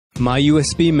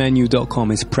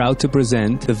MyUSBmenu.com is proud to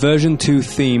present the version 2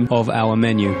 theme of our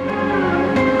menu.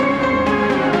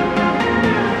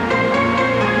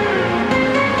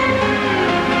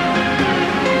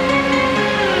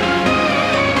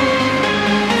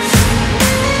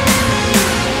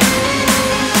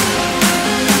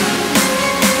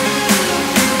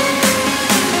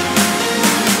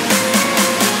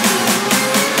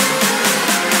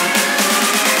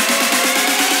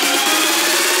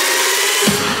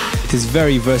 It is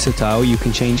very versatile. You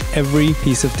can change every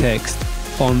piece of text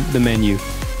on the menu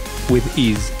with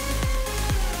ease.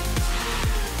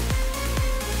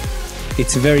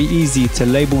 It's very easy to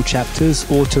label chapters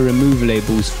or to remove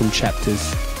labels from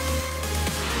chapters.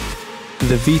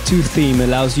 The V2 theme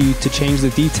allows you to change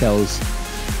the details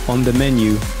on the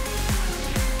menu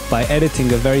by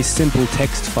editing a very simple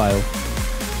text file.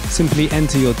 Simply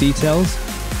enter your details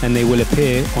and they will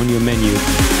appear on your menu.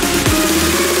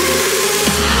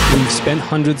 We've spent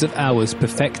hundreds of hours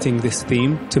perfecting this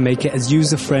theme to make it as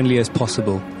user-friendly as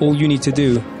possible. All you need to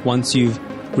do once you've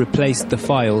replaced the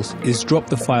files is drop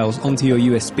the files onto your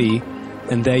USB,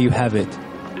 and there you have it,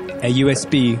 a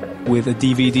USB with a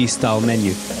DVD-style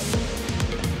menu.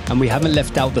 And we haven't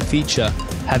left out the feature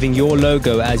having your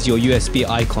logo as your USB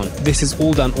icon. This is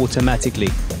all done automatically.